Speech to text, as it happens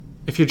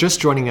If you're just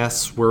joining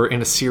us, we're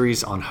in a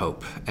series on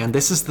hope, and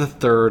this is the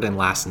third and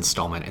last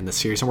installment in the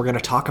series, and we're going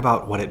to talk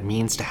about what it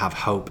means to have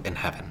hope in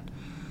heaven.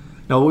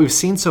 Now, what we've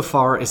seen so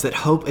far is that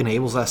hope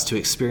enables us to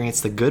experience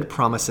the good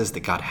promises that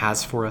God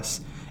has for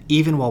us,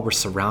 even while we're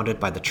surrounded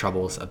by the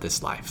troubles of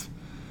this life.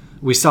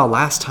 We saw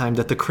last time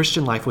that the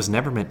Christian life was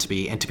never meant to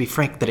be, and to be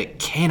frank, that it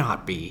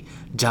cannot be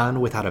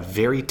done without a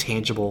very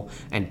tangible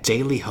and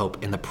daily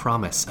hope in the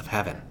promise of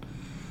heaven.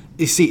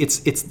 You see, it's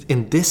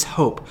in this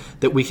hope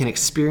that we can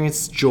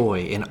experience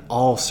joy in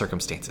all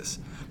circumstances,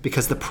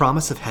 because the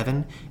promise of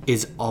heaven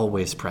is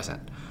always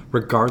present,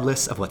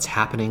 regardless of what's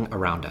happening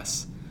around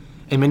us.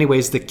 In many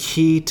ways, the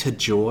key to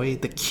joy,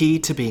 the key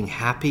to being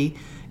happy,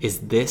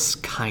 is this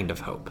kind of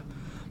hope.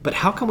 But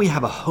how can we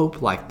have a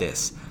hope like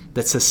this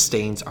that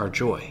sustains our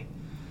joy?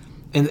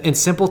 In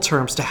simple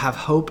terms, to have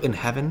hope in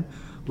heaven,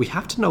 we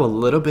have to know a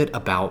little bit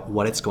about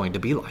what it's going to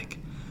be like.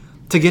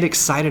 To get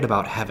excited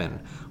about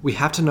heaven, we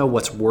have to know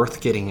what's worth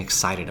getting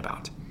excited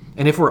about.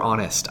 And if we're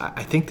honest,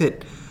 I think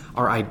that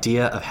our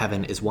idea of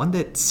heaven is one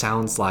that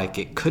sounds like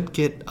it could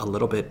get a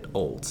little bit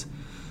old.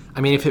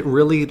 I mean, if it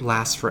really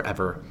lasts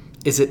forever,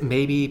 is it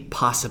maybe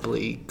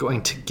possibly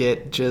going to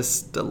get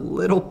just a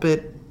little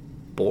bit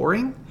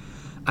boring?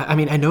 I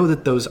mean, I know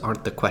that those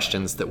aren't the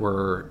questions that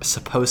we're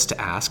supposed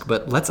to ask,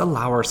 but let's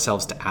allow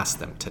ourselves to ask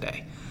them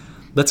today.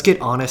 Let's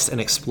get honest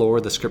and explore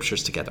the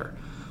scriptures together.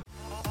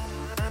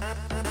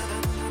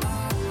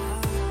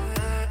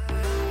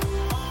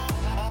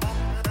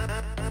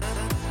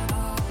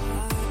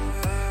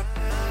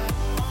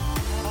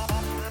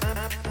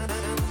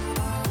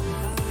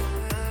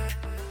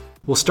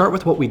 We'll start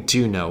with what we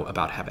do know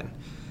about heaven.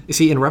 You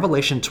see, in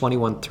Revelation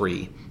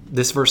 21:3,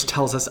 this verse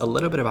tells us a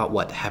little bit about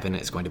what heaven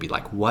is going to be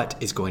like, what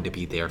is going to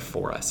be there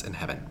for us in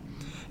heaven.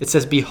 It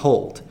says,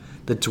 "Behold,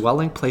 the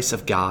dwelling place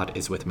of God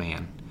is with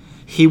man.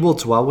 He will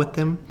dwell with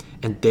them,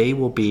 and they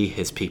will be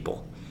his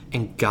people,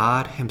 and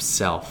God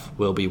himself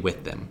will be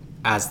with them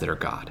as their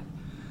God."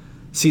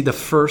 See, the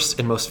first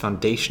and most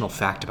foundational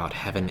fact about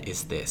heaven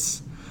is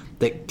this,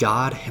 that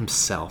God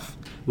himself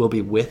will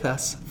be with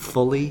us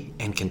fully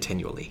and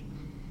continually.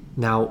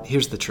 Now,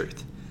 here's the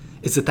truth,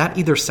 is that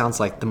either sounds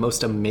like the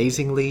most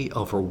amazingly,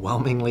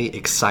 overwhelmingly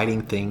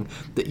exciting thing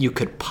that you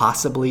could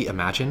possibly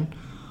imagine,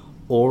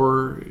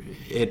 or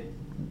it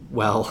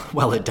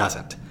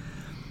doesn't.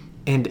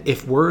 And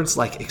if words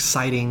like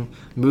exciting,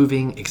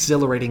 moving,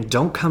 exhilarating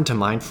don't come to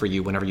mind for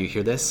you whenever you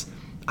hear this,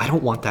 I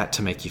don't want that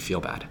to make you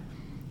feel bad.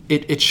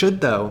 It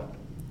should, though,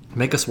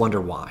 make us wonder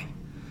why.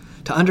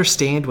 To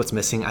understand what's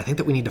missing, I think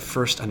that we need to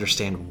first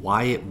understand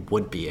why it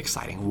would be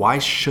exciting. Why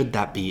should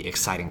that be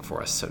exciting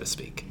for us, so to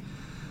speak?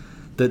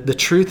 The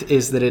truth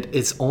is that it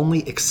is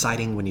only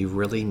exciting when you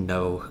really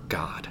know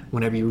God,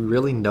 whenever you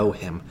really know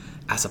him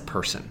as a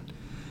person.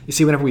 You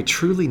see, whenever we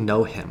truly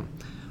know him,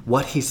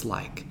 what he's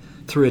like,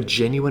 through a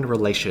genuine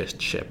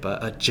relationship,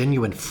 a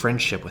genuine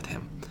friendship with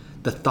him,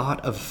 the thought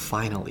of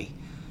finally,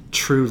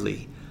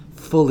 truly,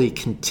 fully,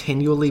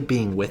 continually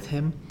being with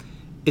him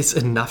is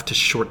enough to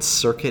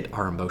short-circuit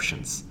our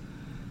emotions.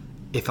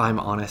 If I'm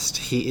honest,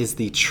 he is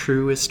the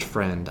truest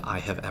friend I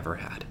have ever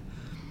had.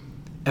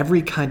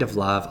 Every kind of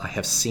love I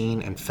have seen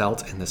and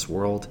felt in this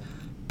world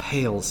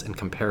pales in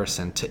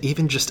comparison to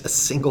even just a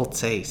single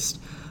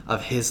taste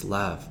of his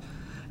love,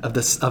 of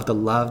the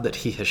love that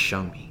he has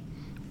shown me,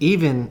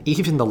 even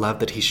the love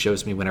that he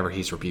shows me whenever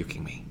he's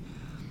rebuking me.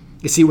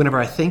 You see, whenever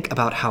I think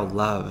about how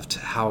loved,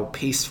 how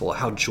peaceful,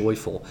 how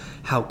joyful,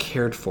 how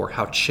cared for,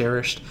 how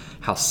cherished,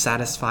 how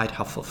satisfied,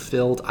 how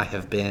fulfilled I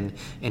have been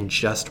in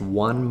just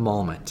one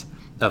moment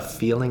of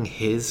feeling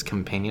his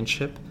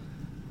companionship,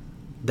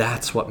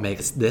 that's what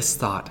makes this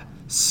thought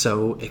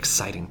so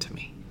exciting to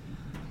me.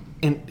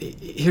 And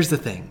here's the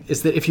thing,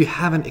 is that if you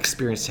haven't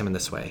experienced him in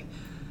this way,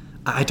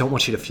 I don't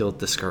want you to feel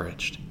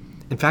discouraged.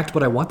 In fact,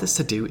 what I want this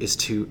to do is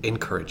to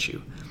encourage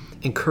you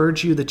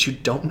that you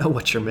don't know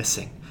what you're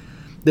missing.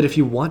 That if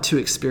you want to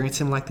experience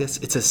him like this,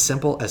 it's as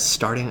simple as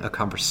starting a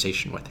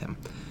conversation with him,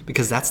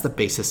 because that's the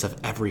basis of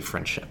every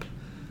friendship.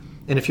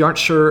 And if you aren't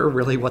sure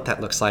really what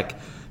that looks like,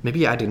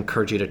 maybe I'd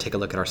encourage you to take a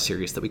look at our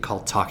series that we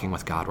call Talking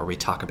with God, where we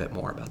talk a bit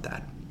more about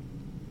that.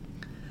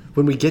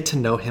 When we get to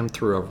know him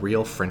through a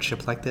real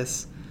friendship like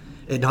this,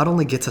 it not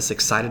only gets us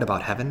excited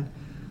about heaven,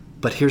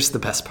 but here's the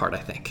best part, I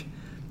think,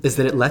 is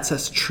that it lets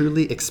us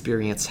truly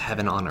experience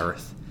heaven on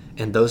earth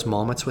in those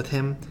moments with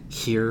him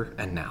here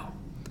and now.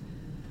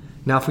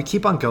 Now, if we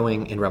keep on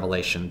going in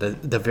Revelation,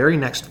 the very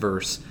next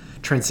verse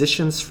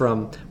transitions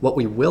from what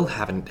we will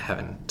have in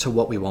heaven to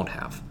what we won't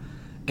have.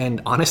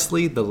 And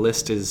honestly, the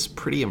list is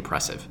pretty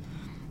impressive.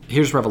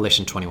 Here's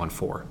Revelation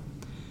 21:4.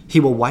 "He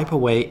will wipe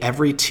away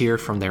every tear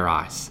from their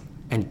eyes,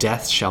 and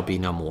death shall be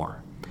no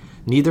more.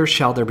 Neither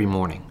shall there be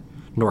mourning,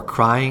 nor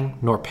crying,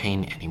 nor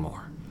pain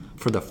anymore,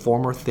 for the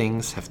former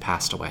things have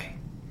passed away."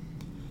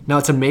 Now,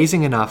 it's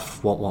amazing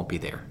enough what won't be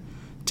there.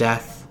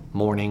 Death,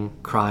 mourning,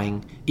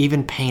 crying,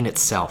 even pain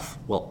itself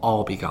will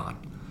all be gone.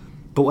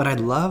 But what I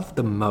love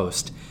the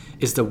most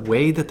is the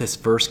way that this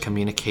verse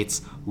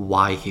communicates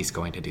why he's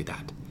going to do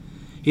that.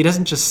 He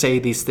doesn't just say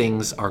these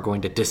things are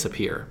going to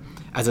disappear,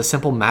 as a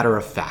simple matter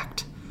of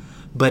fact,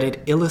 but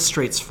it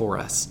illustrates for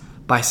us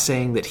by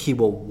saying that he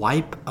will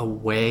wipe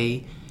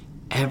away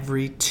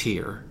every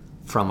tear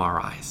from our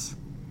eyes.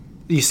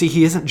 You see,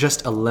 he isn't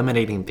just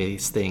eliminating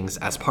these things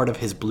as part of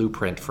his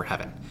blueprint for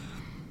heaven.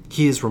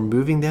 He is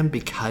removing them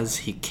because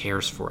he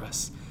cares for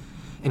us.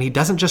 And he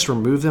doesn't just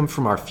remove them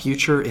from our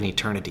future in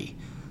eternity,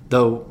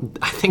 though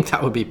I think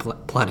that would be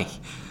plenty.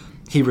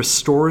 He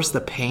restores the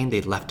pain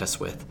they left us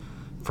with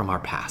from our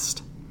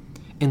past.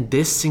 In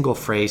this single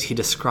phrase, he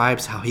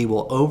describes how he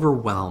will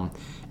overwhelm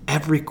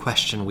every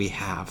question we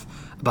have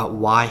about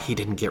why he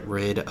didn't get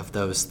rid of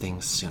those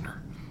things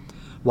sooner,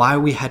 why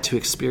we had to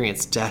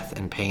experience death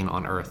and pain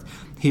on earth.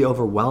 He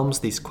overwhelms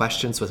these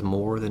questions with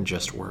more than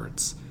just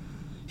words.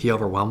 He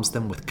overwhelms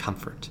them with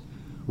comfort,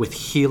 with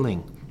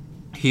healing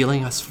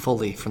us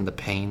fully from the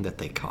pain that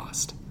they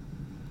caused.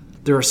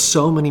 There are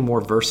so many more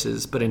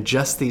verses, but in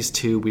just these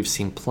two, we've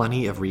seen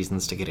plenty of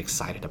reasons to get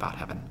excited about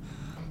heaven.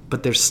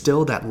 But there's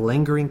still that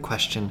lingering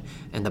question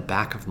in the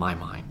back of my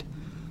mind.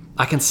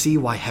 I can see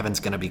why heaven's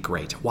going to be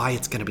great, why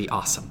it's going to be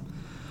awesome.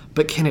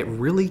 But can it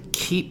really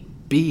keep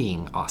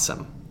being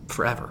awesome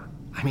forever?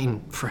 I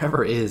mean,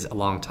 forever is a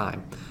long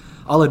time.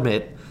 I'll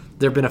admit,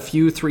 there have been a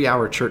few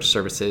 3-hour church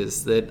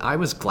services that I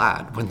was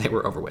glad when they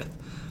were over with.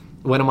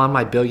 When I'm on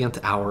my billionth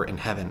hour in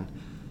heaven,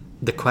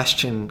 the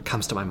question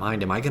comes to my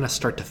mind, am I going to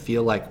start to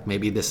feel like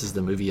maybe this is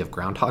the movie of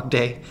Groundhog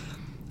Day?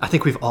 I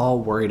think we've all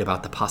worried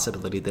about the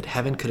possibility that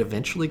heaven could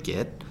eventually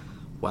get,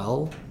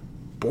 well,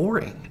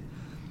 boring.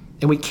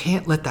 And we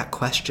can't let that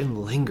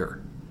question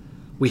linger.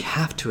 We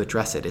have to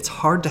address it. It's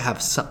hard to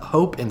have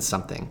hope in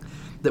something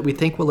that we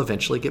think will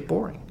eventually get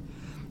boring.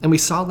 And we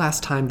saw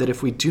last time that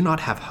if we do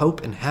not have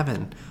hope in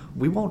heaven,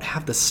 we won't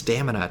have the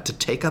stamina to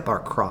take up our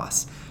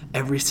cross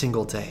every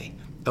single day,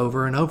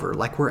 over and over,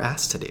 like we're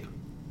asked to do.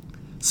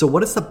 So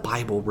what does the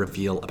Bible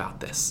reveal about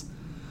this?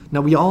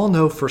 Now, we all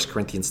know 1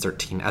 Corinthians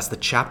 13 as the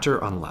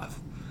chapter on love,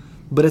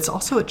 but it's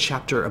also a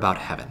chapter about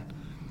heaven.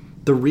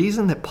 The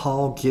reason that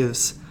Paul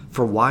gives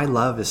for why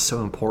love is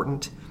so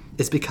important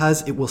is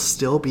because it will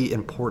still be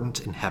important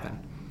in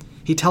heaven.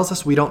 He tells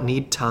us we don't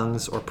need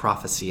tongues or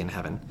prophecy in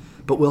heaven,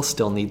 but we'll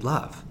still need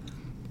love.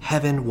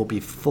 Heaven will be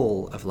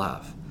full of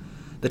love.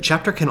 The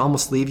chapter can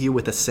almost leave you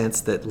with a sense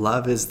that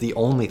love is the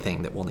only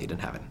thing that we'll need in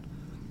heaven.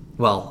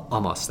 Well,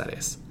 almost, that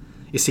is.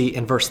 You see,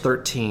 in verse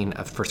 13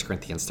 of 1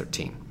 Corinthians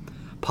 13,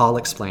 Paul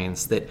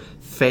explains that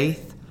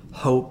faith,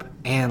 hope,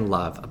 and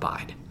love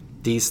abide.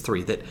 These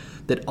three,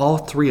 that all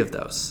three of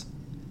those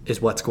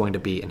is what's going to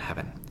be in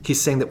heaven.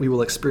 He's saying that we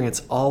will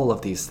experience all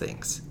of these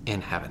things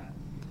in heaven.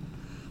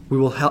 We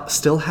will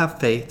still have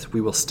faith,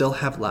 we will still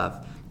have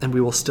love, and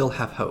we will still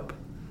have hope.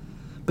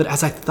 But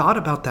as I thought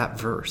about that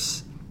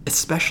verse,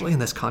 especially in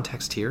this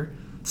context here,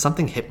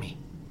 something hit me.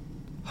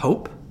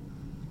 Hope?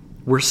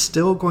 We're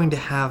still going to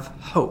have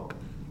hope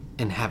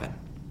in heaven.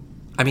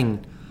 I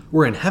mean,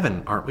 we're in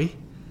heaven, aren't we?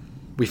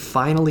 We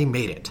finally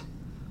made it.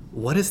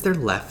 What is there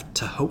left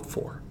to hope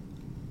for?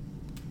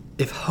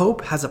 If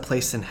hope has a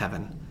place in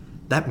heaven,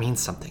 that means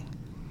something.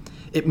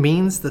 It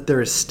means that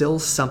there is still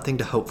something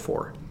to hope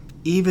for,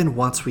 even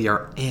once we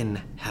are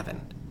in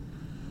heaven.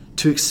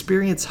 To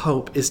experience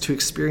hope is to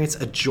experience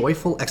a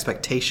joyful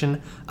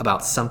expectation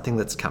about something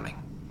that's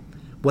coming.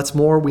 What's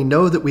more, we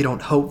know that we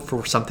don't hope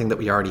for something that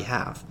we already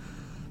have,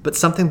 but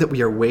something that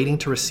we are waiting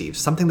to receive,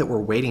 something that we're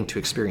waiting to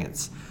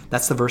experience.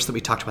 That's the verse that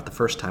we talked about the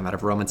first time out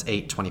of Romans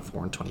 8,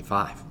 24 and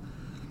 25.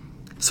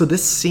 So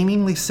this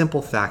seemingly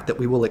simple fact that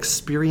we will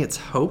experience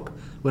hope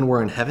when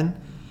we're in heaven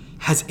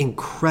has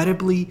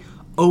incredibly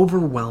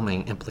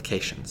overwhelming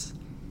implications.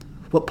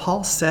 What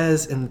Paul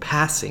says in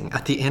passing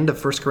at the end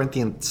of 1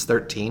 Corinthians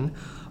 13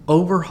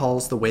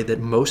 overhauls the way that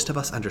most of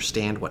us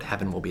understand what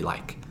heaven will be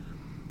like.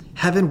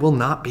 Heaven will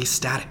not be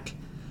static.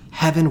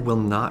 Heaven will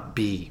not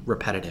be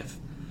repetitive.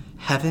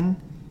 Heaven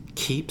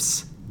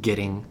keeps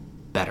getting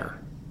better.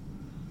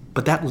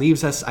 But that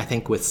leaves us, I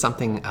think, with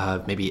something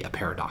of maybe a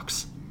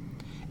paradox.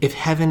 If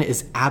heaven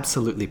is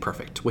absolutely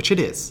perfect, which it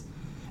is,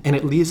 and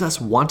it leaves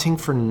us wanting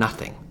for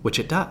nothing, which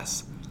it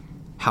does,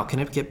 how can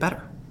it get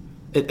better?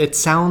 It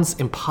sounds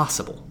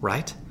impossible,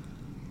 right?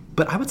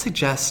 But I would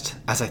suggest,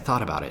 as I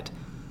thought about it,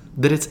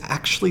 that it's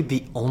actually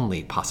the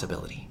only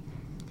possibility.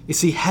 You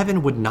see,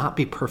 heaven would not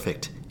be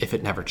perfect if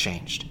it never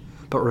changed,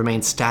 but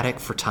remained static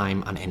for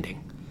time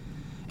unending.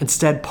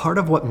 Instead, part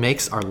of what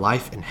makes our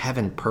life in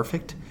heaven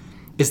perfect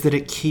is that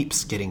it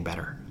keeps getting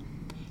better.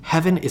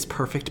 Heaven is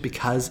perfect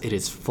because it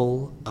is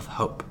full of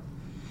hope.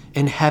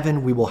 In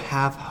heaven, we will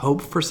have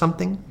hope for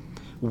something,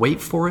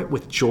 wait for it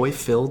with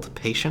joy-filled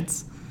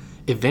patience,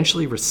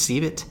 eventually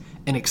receive it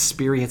and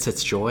experience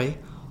its joy,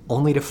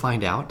 only to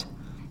find out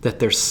that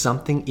there's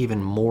something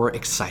even more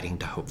exciting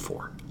to hope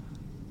for.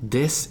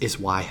 This is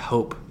why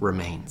hope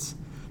remains,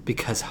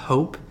 because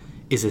hope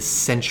is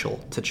essential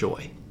to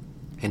joy.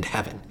 In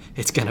heaven,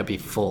 it's going to be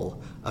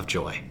full of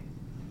joy.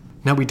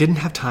 Now, we didn't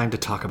have time to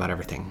talk about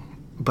everything,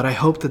 but I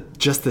hope that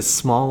just this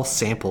small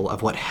sample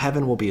of what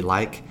heaven will be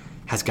like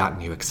has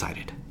gotten you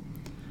excited.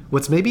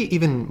 What's maybe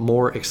even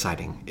more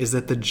exciting is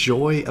that the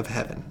joy of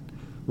heaven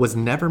was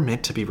never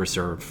meant to be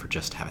reserved for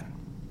just heaven.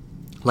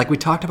 Like we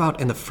talked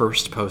about in the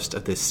first post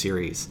of this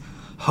series,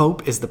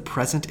 hope is the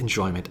present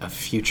enjoyment of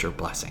future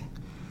blessing.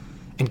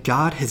 And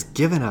God has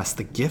given us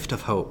the gift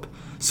of hope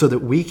so that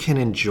we can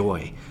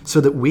enjoy,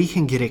 so that we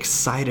can get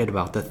excited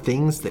about the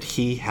things that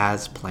He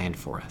has planned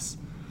for us.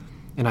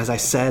 And as I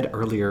said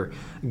earlier,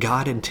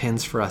 God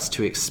intends for us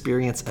to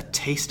experience a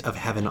taste of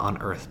heaven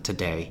on earth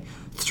today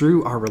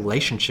through our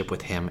relationship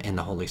with Him in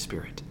the Holy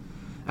Spirit.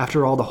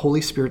 After all, the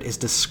Holy Spirit is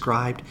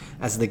described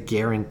as the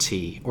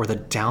guarantee or the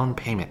down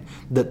payment,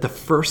 the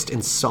first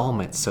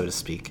installment, so to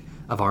speak,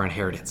 of our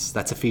inheritance.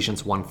 That's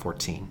Ephesians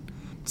 1:14.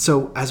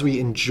 So as we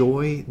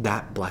enjoy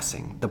that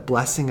blessing, the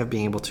blessing of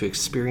being able to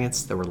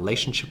experience the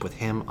relationship with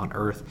Him on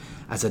earth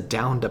as a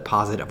down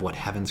deposit of what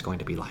heaven's going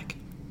to be like,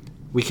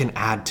 we can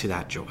add to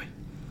that joy.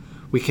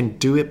 We can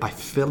do it by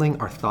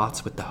filling our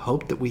thoughts with the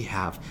hope that we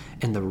have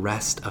in the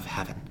rest of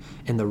heaven,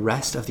 in the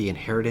rest of the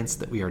inheritance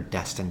that we are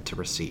destined to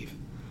receive.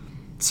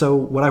 So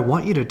what I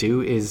want you to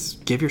do is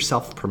give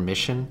yourself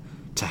permission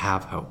to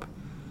have hope.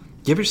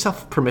 Give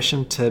yourself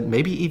permission to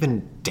maybe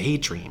even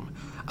daydream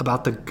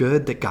about the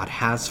good that God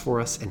has for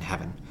us in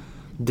heaven.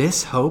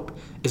 This hope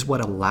is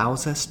what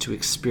allows us to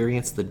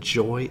experience the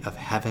joy of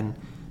heaven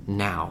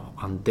now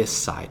on this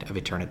side of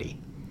eternity.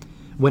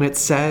 When it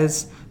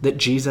says that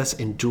Jesus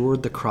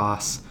endured the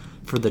cross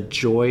for the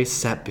joy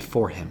set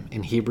before Him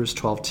in Hebrews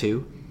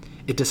 12:2,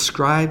 it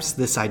describes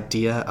this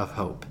idea of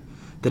hope,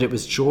 that it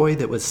was joy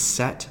that was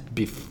set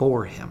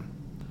before Him.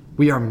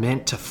 We are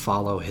meant to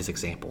follow His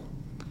example.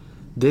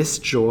 This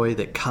joy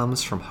that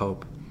comes from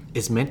hope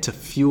is meant to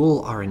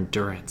fuel our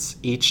endurance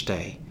each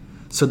day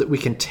so that we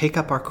can take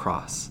up our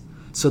cross,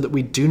 so that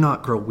we do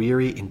not grow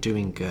weary in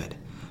doing good,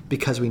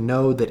 because we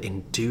know that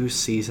in due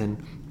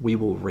season we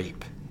will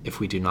reap if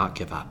we do not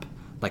give up,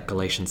 like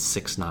Galatians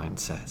 6:9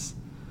 says.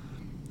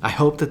 I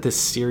hope that this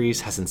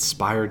series has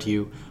inspired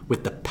you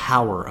with the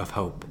power of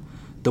hope,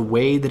 the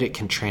way that it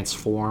can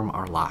transform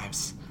our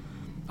lives.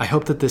 I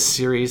hope that this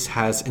series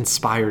has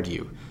inspired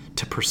you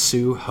to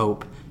pursue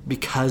hope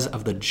because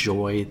of the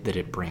joy that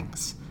it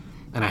brings.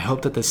 And I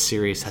hope that this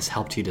series has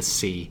helped you to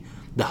see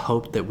the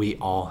hope that we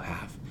all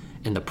have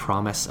in the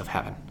promise of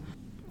heaven.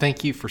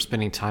 Thank you for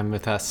spending time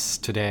with us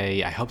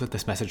today. I hope that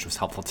this message was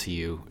helpful to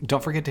you.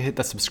 Don't forget to hit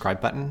the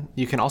subscribe button.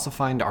 You can also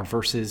find our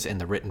verses in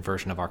the written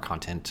version of our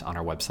content on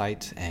our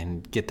website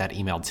and get that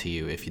emailed to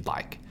you if you'd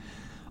like.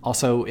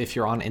 Also, if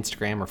you're on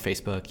Instagram or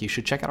Facebook, you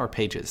should check out our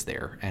pages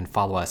there and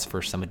follow us for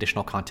some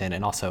additional content.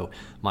 And also,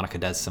 Monica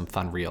does some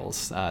fun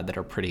reels that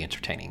are pretty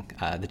entertaining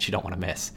that you don't want to miss.